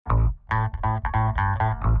Alright,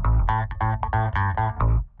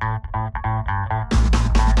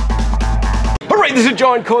 this is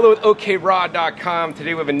John Cola with OKRaw.com.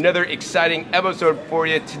 Today we have another exciting episode for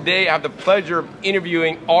you. Today I have the pleasure of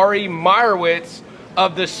interviewing Ari Meyerowitz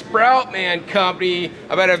of the Sproutman Company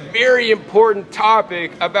about a very important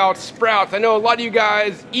topic about sprouts. I know a lot of you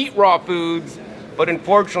guys eat raw foods, but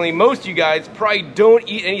unfortunately most of you guys probably don't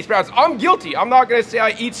eat any sprouts. I'm guilty. I'm not going to say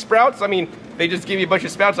I eat sprouts. I mean, they just give me a bunch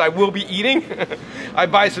of sprouts I will be eating. I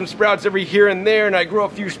buy some sprouts every here and there, and I grow a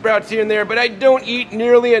few sprouts here and there, but I don't eat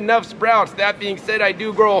nearly enough sprouts. That being said, I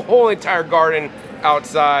do grow a whole entire garden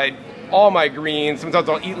outside, all my greens. Sometimes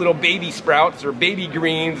I'll eat little baby sprouts or baby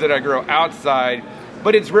greens that I grow outside,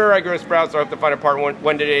 but it's rare I grow sprouts, so I have to find a partner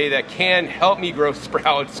one today that can help me grow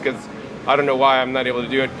sprouts, because I don't know why I'm not able to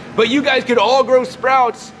do it. But you guys could all grow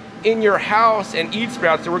sprouts in your house and eat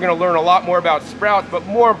sprouts, so we're gonna learn a lot more about sprouts, but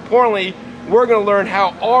more importantly, we're gonna learn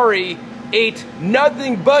how Ari ate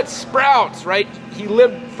nothing but sprouts, right? He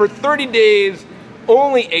lived for 30 days,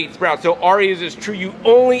 only ate sprouts. So Ari, is this true? You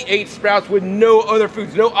only ate sprouts with no other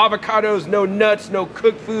foods, no avocados, no nuts, no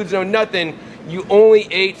cooked foods, no nothing. You only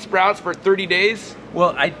ate sprouts for 30 days?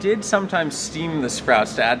 Well, I did sometimes steam the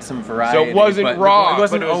sprouts to add some variety. So it wasn't raw. It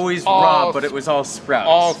wasn't always raw, but it was all sprouts.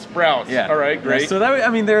 All sprouts. Yeah. All right, great. Yeah, so that, I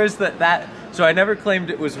mean, there is that. So I never claimed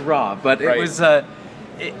it was raw, but it was.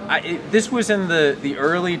 This was in the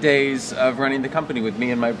early days of running the company with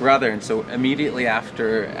me and my brother, and so immediately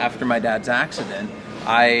after my dad's accident,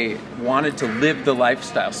 I wanted to live the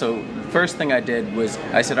lifestyle. So the first thing I did was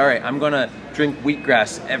I said, all right, I'm gonna drink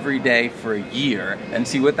wheatgrass every day for a year and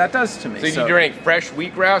see what that does to me. So you drank fresh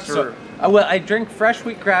wheatgrass, or? Well, I drink fresh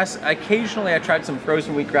wheatgrass. Occasionally I tried some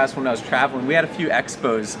frozen wheatgrass when I was traveling. We had a few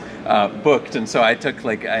expos booked, and so I took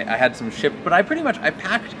I had some shipped, but I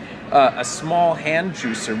packed a small hand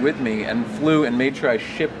juicer with me and flew and made sure I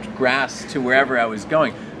shipped grass to wherever I was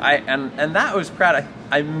going. And that was proud.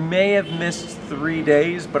 I may have missed 3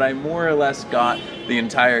 days, but I more or less got the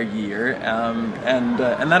entire year. And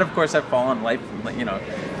then of course I've fallen life. You know,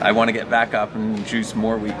 I want to get back up and juice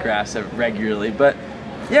more wheatgrass regularly. But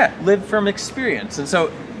yeah, live from experience. And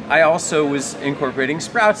so I also was incorporating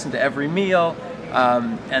sprouts into every meal.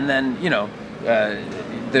 And then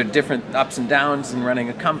there are different ups and downs in running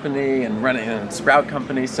a company and running a sprout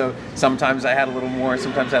company. So sometimes I had a little more,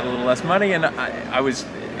 sometimes I had a little less money, and I was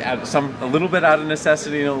a little bit out of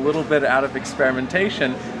necessity and a little bit out of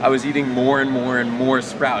experimentation. I was eating more and more and more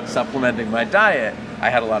sprouts, supplementing my diet. I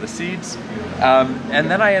had a lot of seeds, and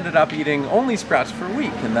then I ended up eating only sprouts for a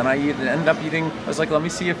week, and then I ended up eating. I was like, let me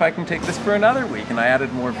see if I can take this for another week, and I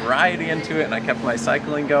added more variety into it, and I kept my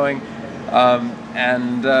cycling going.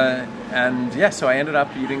 And yeah, so I ended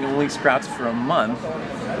up eating only sprouts for a month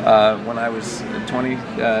when I was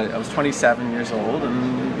 27 years old,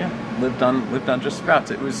 and yeah, lived on just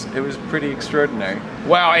sprouts. It was pretty extraordinary.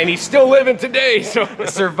 Wow, and he's still living today. So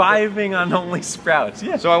surviving on only sprouts.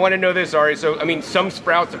 Yeah. So I want to know this, Ari. So I mean, some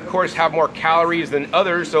sprouts, of course, have more calories than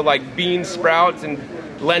others. So like bean sprouts and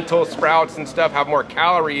lentil sprouts and stuff have more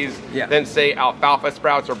calories than, say, alfalfa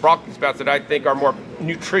sprouts or broccoli sprouts that I think are more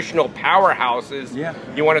nutritional powerhouses. Yeah.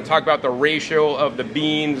 You want to talk about the ratio of the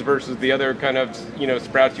beans versus the other kind of,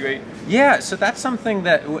 sprouts you ate? Yeah, so that's something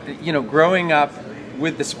that, growing up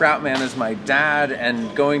with the Sproutman as my dad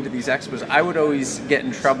and going to these expos, I would always get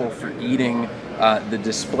in trouble for eating the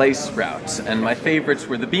display sprouts, and my favorites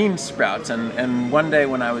were the bean sprouts. And one day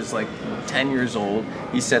when I was like 10 years old,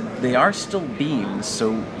 he said, they are still beans,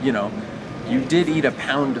 so you did eat a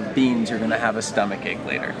pound of beans, you're gonna have a stomach ache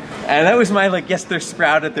later. And that was my yes, they're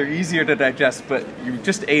sprouted, they're easier to digest, but you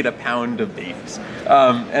just ate a pound of beans.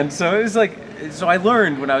 And so it was so I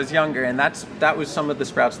learned when I was younger, and that was some of the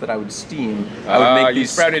sprouts that I would steam. I would make these. You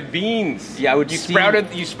sprouted beans. Yeah, I would. You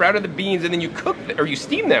sprouted the beans, and then you cooked or you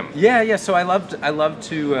steamed them. Yeah. So I loved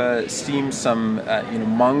to steam some.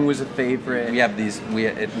 Mung was a favorite. We have these.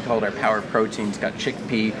 We called our power proteins. Got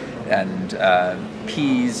chickpea and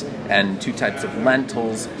peas and 2 types of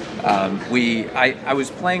lentils. I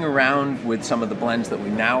was playing around with some of the blends that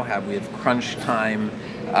we now have. We have Crunch Time,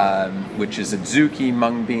 which is adzuki,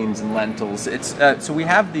 mung beans, and lentils. So we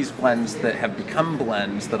have these blends that have become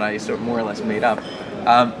blends that I sort of more or less made up.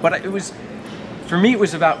 But for me, it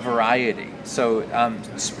was about variety. So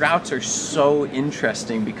sprouts are so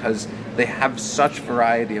interesting because they have such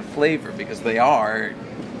variety of flavor, because they are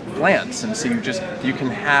plants, and so you can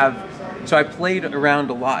have. So I played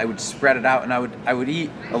around a lot. I would spread it out, and I would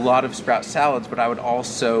eat a lot of sprout salads, but I would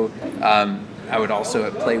also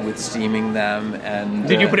play with steaming them. And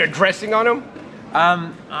did you put a dressing on them?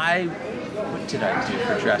 I what did I do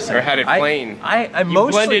for dressing? Or had it plain? I you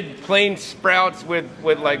mostly blended plain sprouts with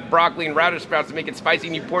like broccoli and radish sprouts to make it spicy,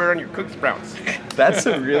 and you pour it on your cooked sprouts. That's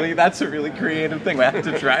a really creative thing. I have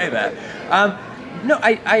to try that. No,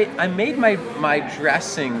 I made my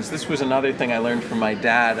dressings. This was another thing I learned from my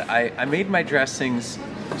dad. I made my dressings.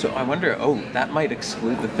 So I wonder, that might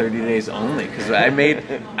exclude the 30 days only, because I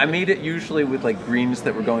made it usually with like greens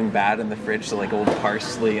that were going bad in the fridge, so like old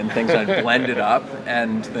parsley and things. I'd blend it up,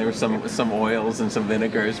 and there were some oils and some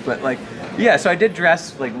vinegars. But like, yeah, so I did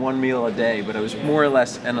dress like one meal a day, but it was more or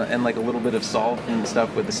less, and like a little bit of salt and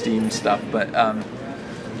stuff with the steamed stuff. But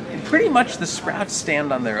pretty much the sprouts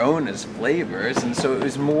stand on their own as flavors, and so it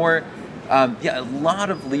was more, a lot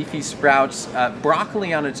of leafy sprouts.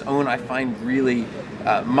 Broccoli on its own I find really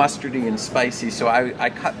mustardy and spicy, so I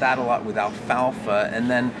cut that a lot with alfalfa. And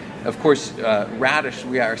then, of course, radish,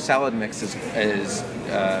 our salad mix is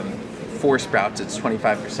 4 sprouts, it's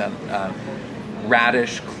 25%.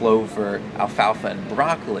 Radish, clover, alfalfa, and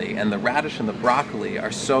broccoli. And the radish and the broccoli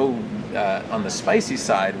are so on the spicy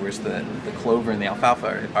side, whereas the clover and the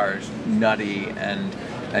alfalfa are nutty and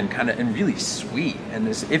really sweet. And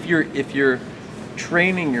if you're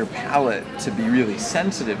training your palate to be really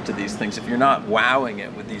sensitive to these things, if you're not wowing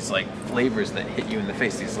it with these like flavors that hit you in the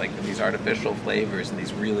face, these artificial flavors and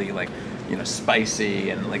these really like, spicy,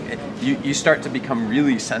 and like you start to become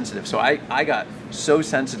really sensitive. So I got so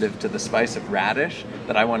sensitive to the spice of radish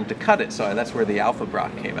that I wanted to cut it. So that's where the alpha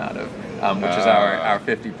brock came out of, which is our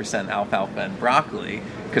 50% alfalfa and broccoli,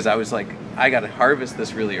 because I was like, I got to harvest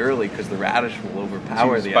this really early because the radish will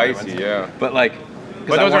overpower the other ones. Yeah. But like,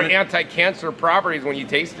 but those are anti-cancer properties when you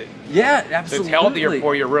taste it. Yeah, absolutely. So it's healthier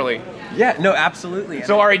for you, really. Yeah, no, absolutely.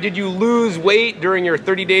 So Ari, did you lose weight during your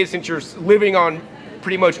 30 days since you're living on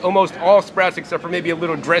pretty much almost all sprouts except for maybe a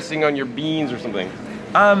little dressing on your beans or something?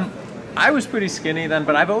 I was pretty skinny then,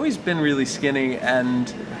 but I've always been really skinny,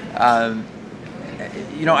 and I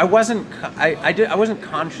wasn't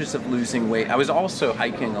conscious of losing weight. I was also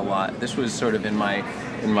hiking a lot. This was sort of in my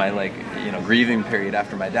like grieving period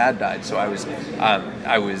after my dad died. So I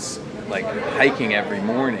was like hiking every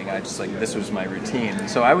morning. This was my routine. And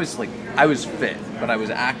so I was fit, but I was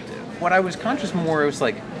active. What I was conscious more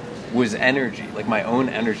was energy, like my own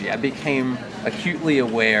energy. I became acutely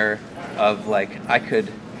aware of like I've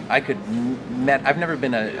never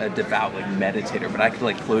been a devout like meditator, but I could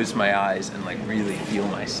like close my eyes and like really feel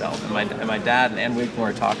myself. And my dad and Ann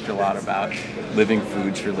Wigmore talked a lot about living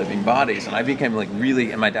foods for living bodies, and I became like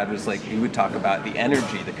really. And my dad was like, he would talk about the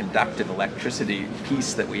energy, the conductive electricity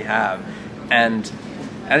piece that we have, and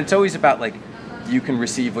it's always about like you can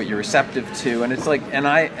receive what you're receptive to, and it's like,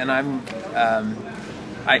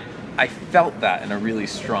 I felt that in a really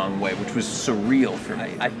strong way, which was surreal for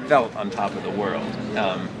me. I felt on top of the world.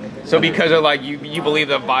 So because of like you believe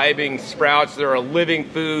the vibing sprouts, they're a living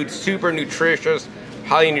food, super nutritious,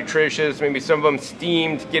 highly nutritious, maybe some of them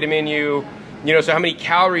steamed, get them in you. So how many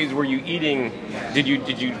calories were you eating? Did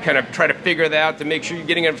you kind of try to figure that out to make sure you're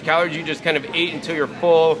getting enough calories? You just kind of ate until you're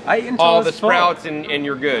full, I ate until all the sprouts, and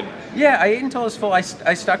you're good. Yeah, I ate until I was full. I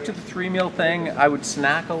stuck to the 3-meal thing. I would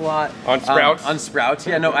snack a lot. On sprouts? On sprouts,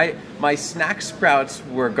 yeah. No, my snack sprouts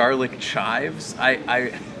were garlic chives.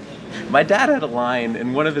 My dad had a line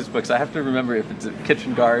in one of his books, I have to remember if it's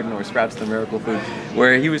Kitchen Garden or Sprouts the Miracle Food,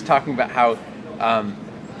 where he was talking about how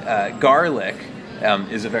garlic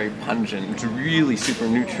is a very pungent, it's really super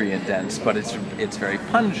nutrient dense, but it's very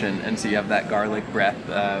pungent, and so you have that garlic breath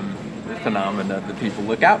phenomena that people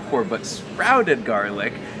look out for. But sprouted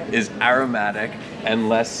garlic is aromatic and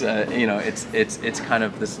less, it's kind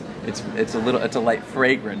of this, it's a light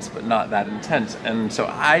fragrance, but not that intense. And so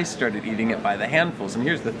I started eating it by the handfuls. And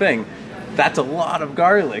here's the thing, that's a lot of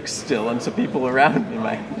garlic still. And so people around me,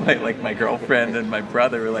 my girlfriend and my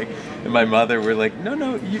brother were like, and my mother were like,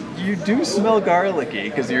 no, you do smell garlicky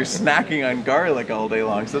because you're snacking on garlic all day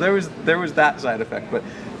long. So there was that side effect, but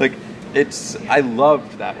like I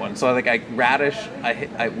loved that one. So radish,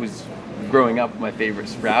 I was growing up my favorite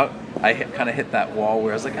sprout. I kind of hit that wall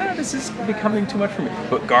where I was like, this is becoming too much for me.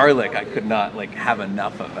 But garlic, I could not like have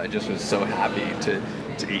enough of. I just was so happy to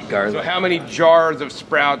eat garlic. So how many jars of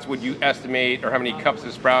sprouts would you estimate, or how many cups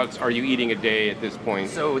of sprouts are you eating a day at this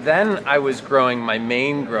point? So then I was growing my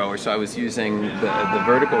main grower, so I was using the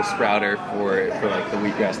vertical sprouter for like the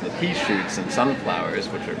wheatgrass and the pea shoots and sunflowers,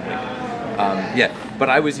 which are like, but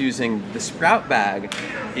I was using the sprout bag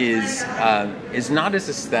is not as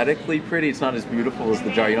aesthetically pretty, it's not as beautiful as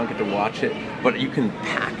the jar, you don't get to watch it, but you can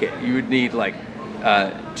pack it. You would need like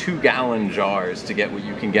 2-gallon jars to get what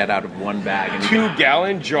you can get out of one bag. And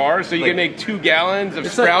 2-gallon jars? So you like, can make 2 gallons of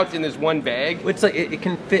Sprouts in this one bag? It's like it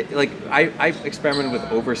can fit. Like I experimented with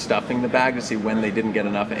overstuffing the bag to see when they didn't get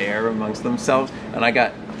enough air amongst themselves, and I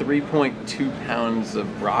got 3.2 pounds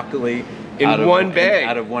of broccoli out of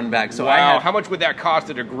one bag. So wow, how much would that cost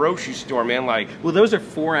at a grocery store, man? Like, well, those are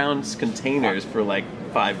 4-ounce containers for like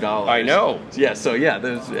 $5. I know. Yeah, so yeah,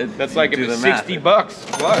 that's like $60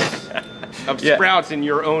 plus of Sprouts in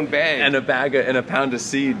your own bag. And a pound of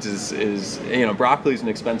seeds is broccoli's an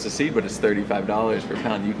expensive seed, but it's $35 per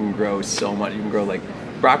pound. You can grow so much. You can grow like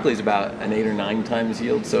broccoli's about an 8 or 9 times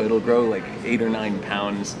yield, so it'll grow like 8 or 9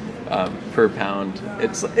 pounds per pound.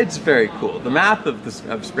 It's very cool. The math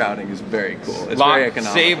of sprouting is very cool. It's very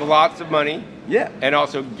economical. Save lots of money. Yeah. And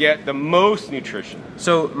also get the most nutrition.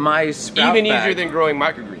 So my sprout even bag, easier than growing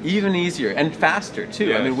microgreens. Even easier and faster too.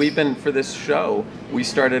 Yes. I mean, we've been, for this show, we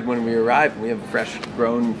started when we arrived. We have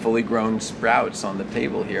fully grown sprouts on the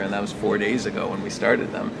table here, and that was 4 days ago when we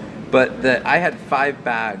started them. But I had 5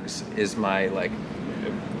 bags is my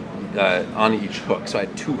on each hook. So I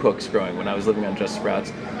had 2 hooks growing when I was living on Just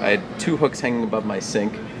Sprouts. I had 2 hooks hanging above my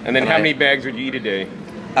sink. And then how many bags would you eat a day?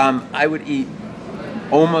 I would eat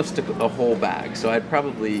almost a whole bag. So I'd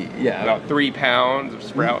probably, about 3 pounds of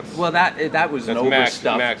Sprouts. Well, that was an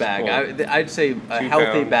overstuffed bag. I'd say a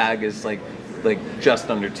healthy bag is like just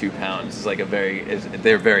under 2 pounds. It's like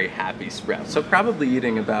they're very happy Sprouts. So probably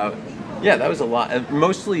eating about. Yeah, that was a lot.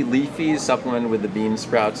 Mostly leafies, supplemented with the bean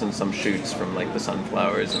sprouts and some shoots from like the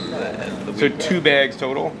sunflowers and the wheat. So 2 bags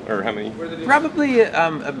total, or how many? Probably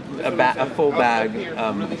a full bag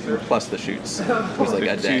plus the shoots was like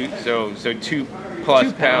a day. So 2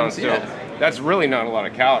 plus pounds. So that's really not a lot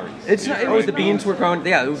of calories. It's not. It was the beans were grown.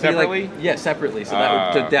 Yeah, it would separately. Be like separately. So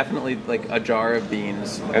that would definitely like a jar of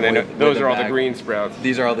beans. And then those are all the green sprouts.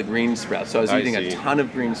 These are all the green sprouts. So I was eating a ton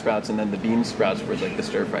of green sprouts, and then the bean sprouts were like the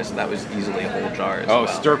stir fry. So that was easily a whole jar as well.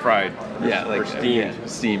 Stir fried. Yeah, like or steamed.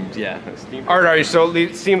 Steamed. Yeah. All right. So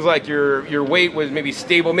it seems like your weight was maybe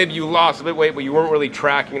stable. Maybe you lost a bit of weight, but you weren't really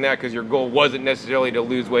tracking that because your goal wasn't necessarily to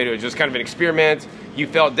lose weight. It was just kind of an experiment. You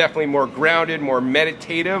felt definitely more grounded, more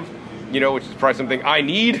meditative. Which is probably something I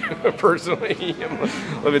need personally.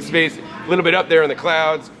 Live in space, a little bit up there in the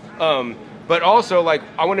clouds. But also, like,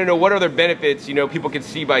 I want to know what other benefits, people can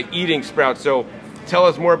see by eating Sprouts. So tell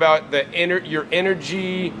us more about your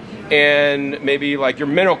energy and maybe like your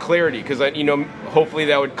mental clarity, because hopefully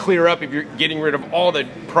that would clear up if you're getting rid of all the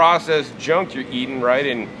processed junk you're eating, right?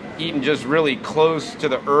 And eating just really close to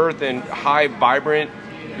the earth and high, vibrant,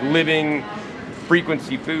 living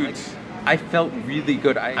frequency foods. I felt really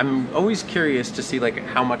good. I'm always curious to see like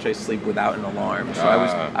how much I sleep without an alarm. So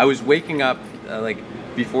I was waking up like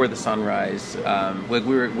before the sunrise. Like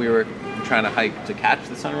we were trying to hike to catch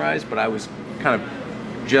the sunrise, but I was kind of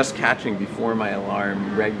just catching before my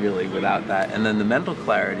alarm regularly without that. And then the mental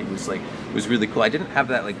clarity was really cool. I didn't have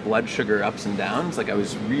that like blood sugar ups and downs. Like I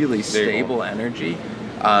was really stable energy.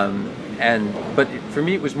 But for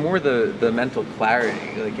me, it was more the mental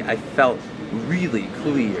clarity. Like I felt really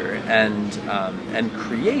clear and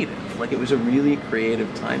creative. Like it was a really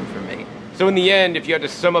creative time for me. So in the end, if you had to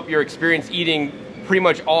sum up your experience eating pretty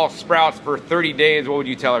much all Sprouts for 30 days, what would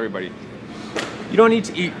you tell everybody? You don't need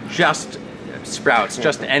to eat just Sprouts,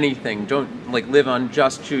 just anything. Don't like live on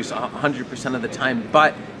just juice 100% of the time,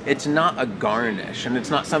 but it's not a garnish and it's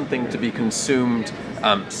not something to be consumed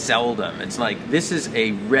seldom. It's like this is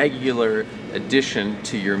a regular addition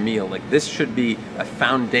to your meal. Like this should be a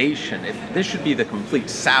foundation. This should be the complete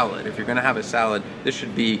salad. If you're going to have a salad, this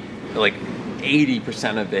should be like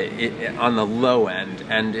 80% of it on the low end.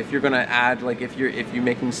 And if you're going to add, like if you're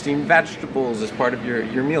making steamed vegetables as part of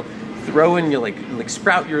your meal, throw in your like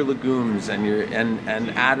sprout your legumes and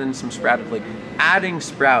add in some sprouts. Like adding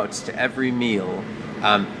sprouts to every meal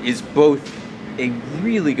is both a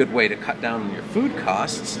really good way to cut down on your food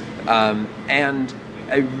costs and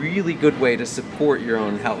a really good way to support your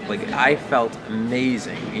own health. Like I felt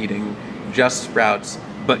amazing eating just Sprouts,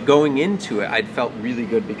 but going into it, I'd felt really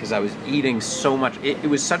good because I was eating so much. It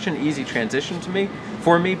was such an easy transition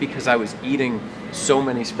for me because I was eating so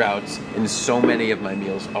many Sprouts in so many of my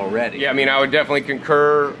meals already. Yeah, I mean, I would definitely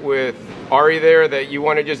concur with Ari there that you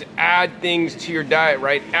want to just add things to your diet,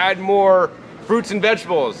 right? Add more fruits and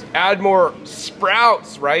vegetables, add more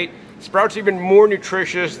Sprouts, right? Sprouts are even more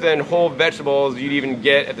nutritious than whole vegetables you'd even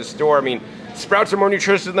get at the store. I mean, Sprouts are more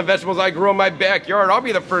nutritious than the vegetables I grow in my backyard. I'll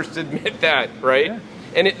be the first to admit that, right? Yeah.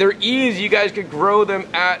 And they're easy. You guys could grow them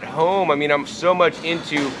at home. I mean, I'm so much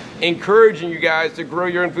into encouraging you guys to grow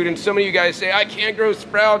your own food. And so many of you guys say, I can't grow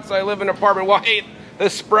Sprouts. I live in an apartment. Well, hey, the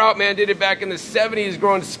Sprout man did it back in the 70s,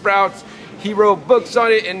 growing Sprouts. He wrote books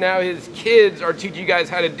on it, and now his kids are teaching you guys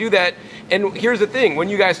how to do that. And here's the thing, when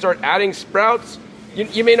you guys start adding sprouts,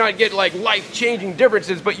 you may not get like life-changing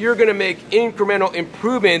differences, but you're gonna make incremental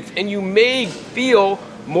improvements, and you may feel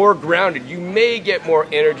more grounded. You may get more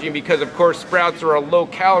energy, because of course sprouts are a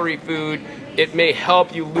low-calorie food. It may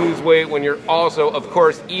help you lose weight when you're also, of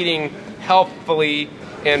course, eating healthfully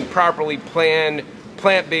and properly planned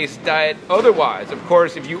plant-based diet otherwise. Of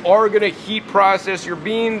course, if you are gonna heat process your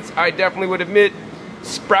beans, I definitely would admit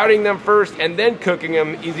sprouting them first and then cooking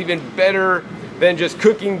them is even better than just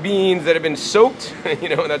cooking beans that have been soaked. You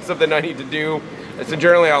know, that's something I need to do. So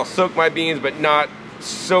generally I'll soak my beans, but not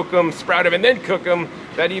soak them, sprout them, and then cook them.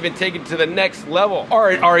 That even take it to the next level. All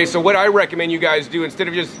right, Ari, so what I recommend you guys do, instead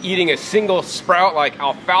of just eating a single sprout like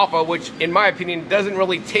alfalfa, which in my opinion doesn't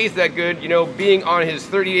really taste that good, you know, being on his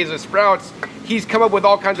 30 days of sprouts, he's come up with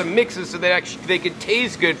all kinds of mixes so that actually they could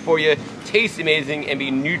taste good for you, taste amazing, and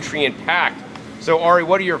be nutrient packed. So Ari,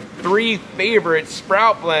 what are your 3 favorite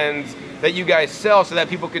sprout blends that you guys sell so that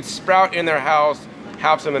people could sprout in their house,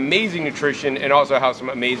 have some amazing nutrition, and also have some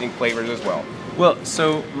amazing flavors as well? Well,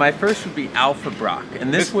 so my first would be Alpha Brock,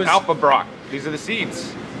 and this was Alpha Brock. These are the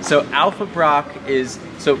seeds. So Alpha Brock is,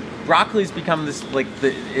 so broccoli's become this like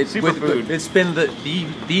superfood. It's been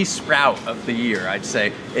the sprout of the year, I'd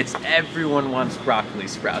say. It's everyone wants broccoli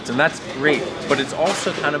sprouts, and that's great. But it's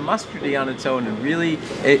also kind of mustardy on its own, and really,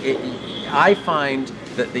 I find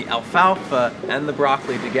that the alfalfa and the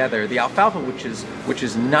broccoli together, the alfalfa, which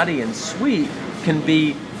is nutty and sweet, can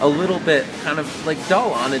be a little bit kind of like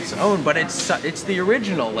dull on its own, but it's the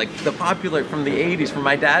original, like the popular from the 80s, from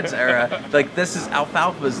my dad's era. Like, this is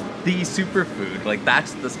alfalfa's the superfood. Like,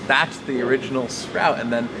 that's the original sprout,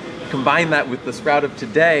 and then combine that with the sprout of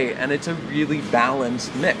today, and it's a really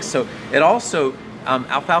balanced mix. So it also,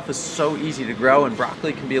 alfalfa is so easy to grow, and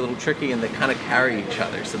broccoli can be a little tricky, and they kind of carry each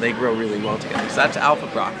other, so they grow really well together. So that's Alpha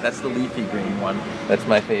Brock. That's the leafy green one. That's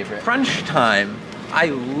my favorite. Crunch Time. I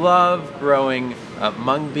love growing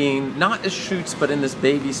mung bean, not as shoots, but in this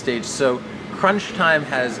baby stage. So Crunch Time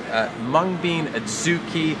has mung bean,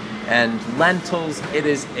 adzuki, and lentils. It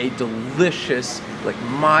is a delicious, like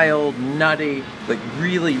mild, nutty, like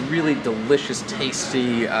really, really delicious,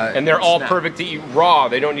 tasty and they're all perfect to eat raw.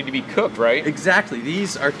 They don't need to be cooked, right? Exactly.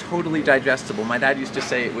 These are totally digestible. My dad used to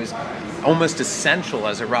say it was almost essential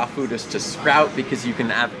as a raw foodist to sprout, because you can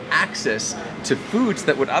have access to foods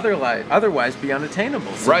that would otherwise be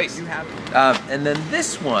unattainable. So right. You have, and then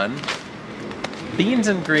this one, Beans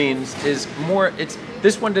and Greens, is more,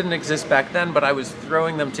 this one didn't exist back then, but I was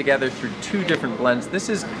throwing them together through 2 different blends. This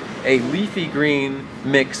is a leafy green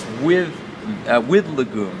mix with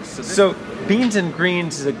legumes. So Beans and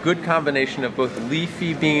Greens is a good combination of both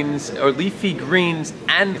leafy beans, or leafy greens,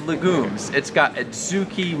 and legumes. It's got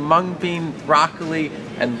adzuki, mung bean, broccoli,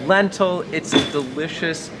 and lentil. It's a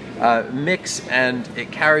delicious mix, and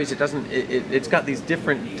it carries, it's got these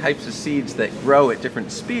different types of seeds that grow at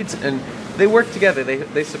different speeds, and they work together,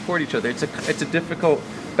 they support each other. It's a difficult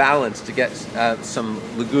balance to get some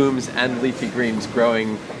legumes and leafy greens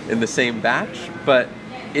growing in the same batch, but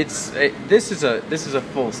this is a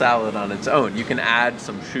full salad on its own. You can add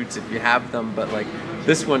some shoots if you have them, but like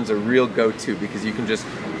this one's a real go-to, because you can just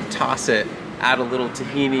toss it, add a little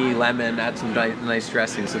tahini, lemon, add some nice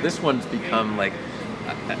dressing. So this one's become like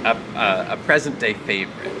a present-day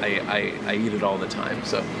favorite. I eat it all the time.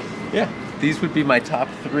 So yeah, these would be my top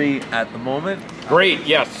 3 at the moment. Great,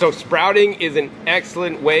 yes. So sprouting is an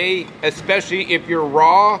excellent way, especially if you're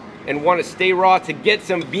raw and want to stay raw, to get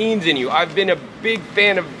some beans in you. I've been a big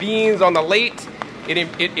fan of beans on the late.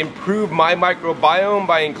 It improved my microbiome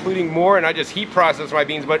by including more, and I just heat process my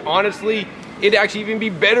beans. But honestly, it'd actually even be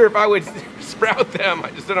better if I would sprout them.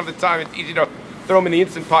 I just don't have the time. It's easy to throw them in the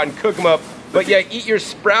Instant Pot and cook them up. But yeah, eat your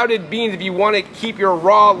sprouted beans if you want to keep your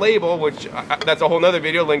raw label, which that's a whole nother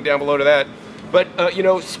video, link down below to that. But you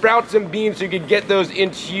know, sprout some beans so you can get those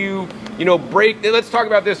into, you know, let's talk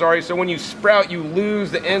about this, Ari. So when you sprout, you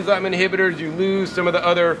lose the enzyme inhibitors, you lose some of the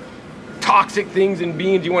other toxic things in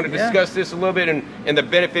beans. You want to discuss this a little bit, and the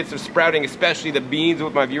benefits of sprouting, especially the beans,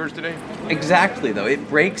 with my viewers today? Exactly, though. It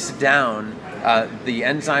breaks down the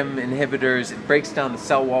enzyme inhibitors, it breaks down the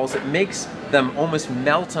cell walls, it makes them almost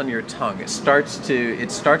melt on your tongue. It starts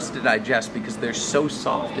to digest, because they're so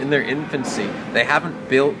soft. In their infancy, they haven't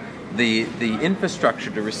built the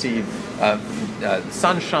infrastructure to receive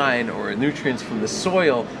sunshine or nutrients from the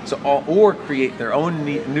soil, or create their own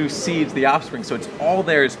new seeds, the offspring. So it's all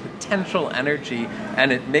there as potential energy,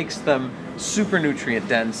 and it makes them super nutrient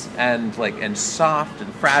dense and soft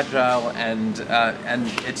and fragile, and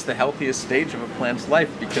it's the healthiest stage of a plant's life,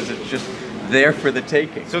 because it's just there for the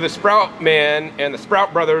taking. So the Sprout Man and the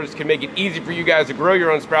Sprout Brothers can make it easy for you guys to grow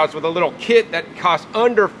your own sprouts with a little kit that costs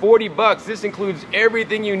under 40 bucks. This includes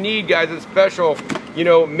everything you need, guys. It's special, you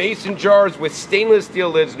know, mason jars with stainless steel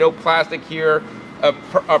lids, no plastic here, a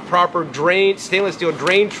proper stainless steel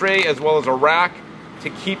drain tray, as well as a rack to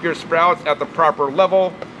keep your sprouts at the proper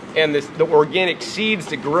level, and the organic seeds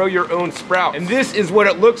to grow your own sprout. And this is what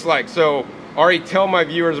it looks like. So Ari, tell my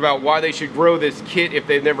viewers about why they should grow this kit if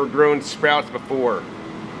they've never grown sprouts before.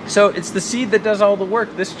 So it's the seed that does all the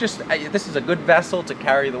work. This is a good vessel to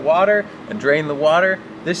carry the water and drain the water.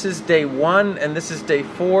 This is day 1 and this is day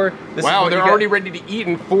 4. Wow, they're already ready to eat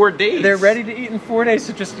in 4 days. They're ready to eat in 4 days.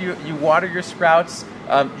 So just you water your sprouts.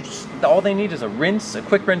 All they need is a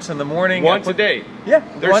quick rinse in the morning. Once a day. Yeah,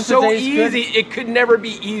 they're so easy. It could never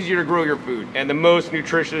be easier to grow your food, and the most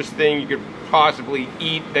nutritious thing you could possibly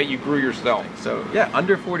eat that you grew yourself. So yeah,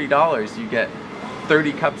 under $40, you get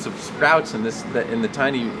 30 cups of sprouts in the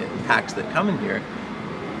tiny packs that come in here.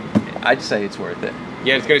 I'd say it's worth it.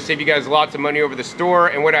 Yeah, it's going to save you guys lots of money over the store.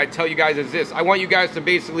 And what I tell you guys is this: I want you guys to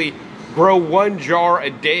basically grow 1 jar a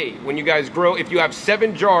day. When you guys grow, if you have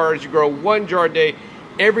 7 jars, you grow 1 jar a day.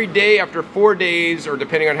 Every day after 4 days, or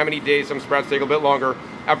depending on how many days, some sprouts take a bit longer.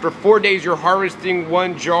 After 4 days, you're harvesting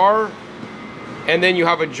 1 jar, and then you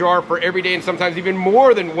have a jar for every day, and sometimes even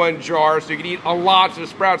more than 1 jar, so you can eat a lots of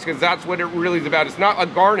sprouts, because that's what it really is about. It's not a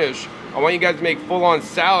garnish. I want you guys to make full-on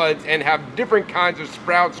salads and have different kinds of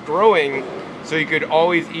sprouts growing, so you could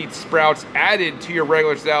always eat sprouts added to your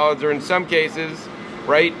regular salads, or in some cases,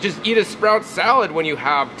 right, just eat a sprout salad when you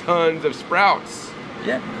have tons of sprouts.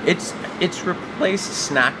 Yeah, it's replaced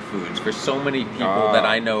snack foods for so many people that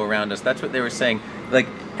I know around us. That's what they were saying. Like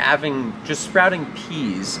just sprouting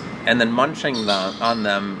peas and then munching on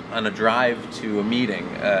them on a drive to a meeting.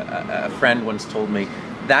 A friend once told me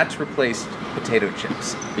that's replaced potato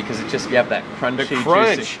chips, because you have that crunchy, the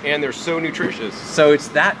crunch, juicy. And they're so nutritious. So it's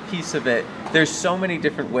that piece of it. There's so many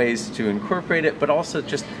different ways to incorporate it, but also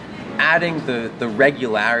just adding the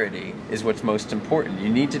regularity is what's most important. You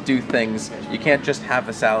need to do things. You can't just have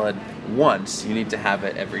a salad once. You need to have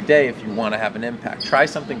it every day if you want to have an impact. Try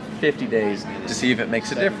something for 50 days to see if it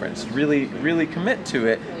makes a difference. Really, really commit to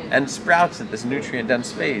it. And sprouts at this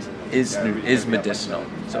nutrient-dense phase is medicinal.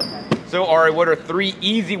 So Ari, what are 3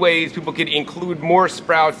 easy ways people could include more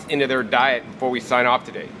sprouts into their diet before we sign off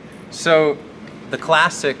today? So the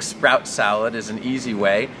classic sprout salad is an easy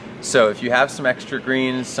way. So if you have some extra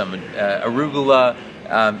greens, some arugula,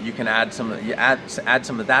 you can add some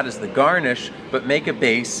of that as the garnish, but make a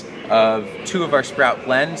base of 2 of our sprout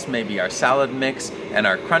blends, maybe our salad mix and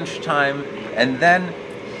our crunch time, and then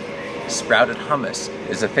sprouted hummus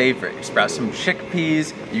is a favorite. You sprout some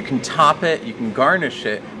chickpeas, you can top it, you can garnish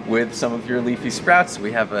it with some of your leafy sprouts.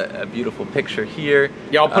 We have a beautiful picture here.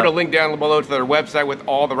 Yeah, I'll put a link down below to their website with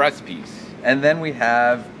all the recipes. And then we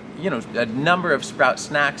have, you know, a number of sprout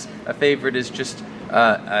snacks. A favorite is just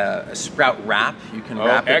a sprout wrap. You can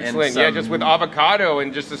wrap it excellent. in some... Yeah, just with avocado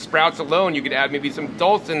and just the sprouts alone, you could add maybe some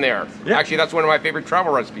dulse in there. Yeah. Actually, that's one of my favorite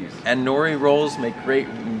travel recipes. And nori rolls make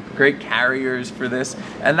great carriers for this,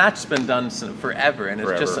 and that's been done forever. And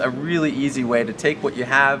it's just a really easy way to take what you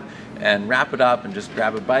have and wrap it up and just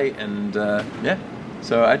grab a bite. And yeah.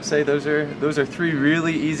 So I'd say those are 3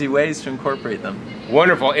 really easy ways to incorporate them.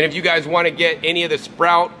 Wonderful. And if you guys want to get any of the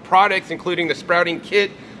Sprout products, including the sprouting kit,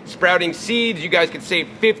 sprouting seeds, you guys can save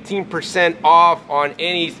 15% off on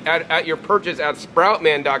any at your purchase at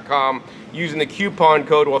Sproutman.com using the coupon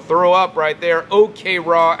code. We'll throw up right there,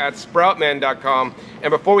 OKRaw at Sproutman.com. And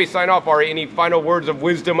before we sign off, Ari, any final words of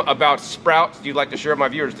wisdom about sprouts you'd like to share with my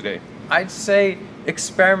viewers today? I'd say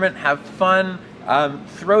experiment, have fun.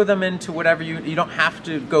 Throw them into whatever you don't have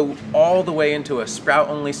to go all the way into a sprout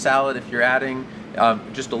only salad. If you're adding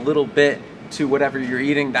just a little bit to whatever you're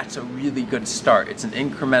eating, that's a really good start. It's an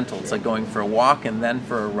incremental. It's like going for a walk and then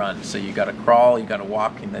for a run. So you got to crawl, you got to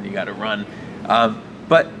walk, and then you got to run.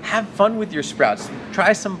 But have fun with your sprouts.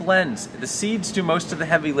 Try some blends. The seeds do most of the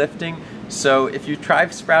heavy lifting. So if you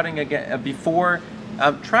tried sprouting again before,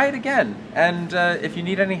 try it again. And if you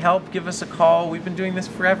need any help, give us a call. We've been doing this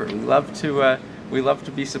forever. We love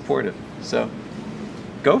to be supportive. So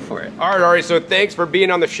go for it. All right, Ari, so thanks for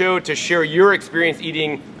being on the show to share your experience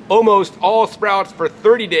eating almost all sprouts for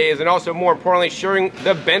 30 days, and also, more importantly, sharing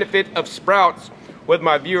the benefit of sprouts with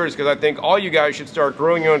my viewers, because I think all you guys should start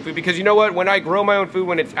growing your own food. Because you know what? When I grow my own food,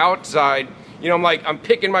 when it's outside, you know, I'm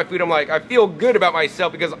picking my food, I'm like, I feel good about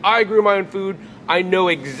myself because I grew my own food. I know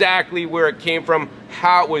exactly where it came from,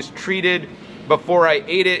 how it was treated before I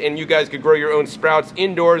ate it, and you guys could grow your own sprouts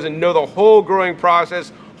indoors and know the whole growing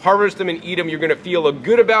process, harvest them and eat them. You're gonna feel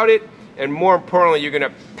good about it, and more importantly, you're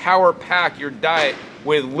gonna power pack your diet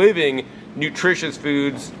with living nutritious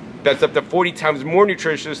foods that's up to 40 times more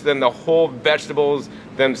nutritious than the whole vegetables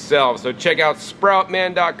themselves. So check out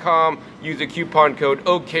Sproutman.com, use the coupon code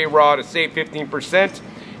OKRAW to save 15%.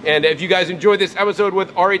 And if you guys enjoyed this episode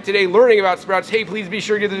with Ari today, learning about sprouts, hey, please be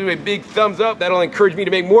sure to give this a big thumbs up. That'll encourage me to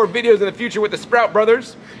make more videos in the future with the Sprout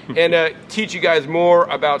Brothers and teach you guys more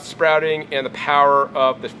about sprouting and the power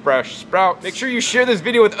of the fresh sprouts. Make sure you share this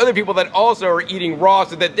video with other people that also are eating raw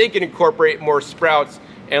so that they can incorporate more sprouts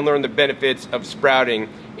and learn the benefits of sprouting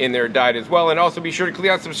in their diet as well. And also be sure to click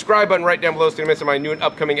on the subscribe button right down below so you don't miss my new and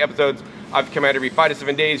upcoming episodes. I've come out every 5 to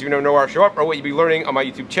 7 days. You never know where I show up or what you'll be learning on my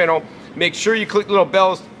YouTube channel. Make sure you click the little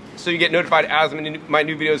bells so you get notified as my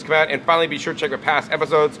new videos come out. And finally, be sure to check my past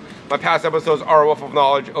episodes. My past episodes are a wealth of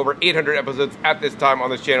knowledge, over 800 episodes at this time on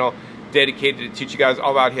this channel, dedicated to teach you guys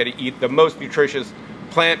all about how to eat the most nutritious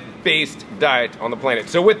plant-based diet on the planet.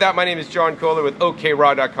 So with that, my name is John Kohler with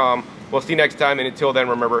OKRaw.com. We'll see you next time, and until then,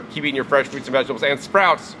 remember, keep eating your fresh fruits and vegetables and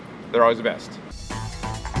sprouts. They're always the best.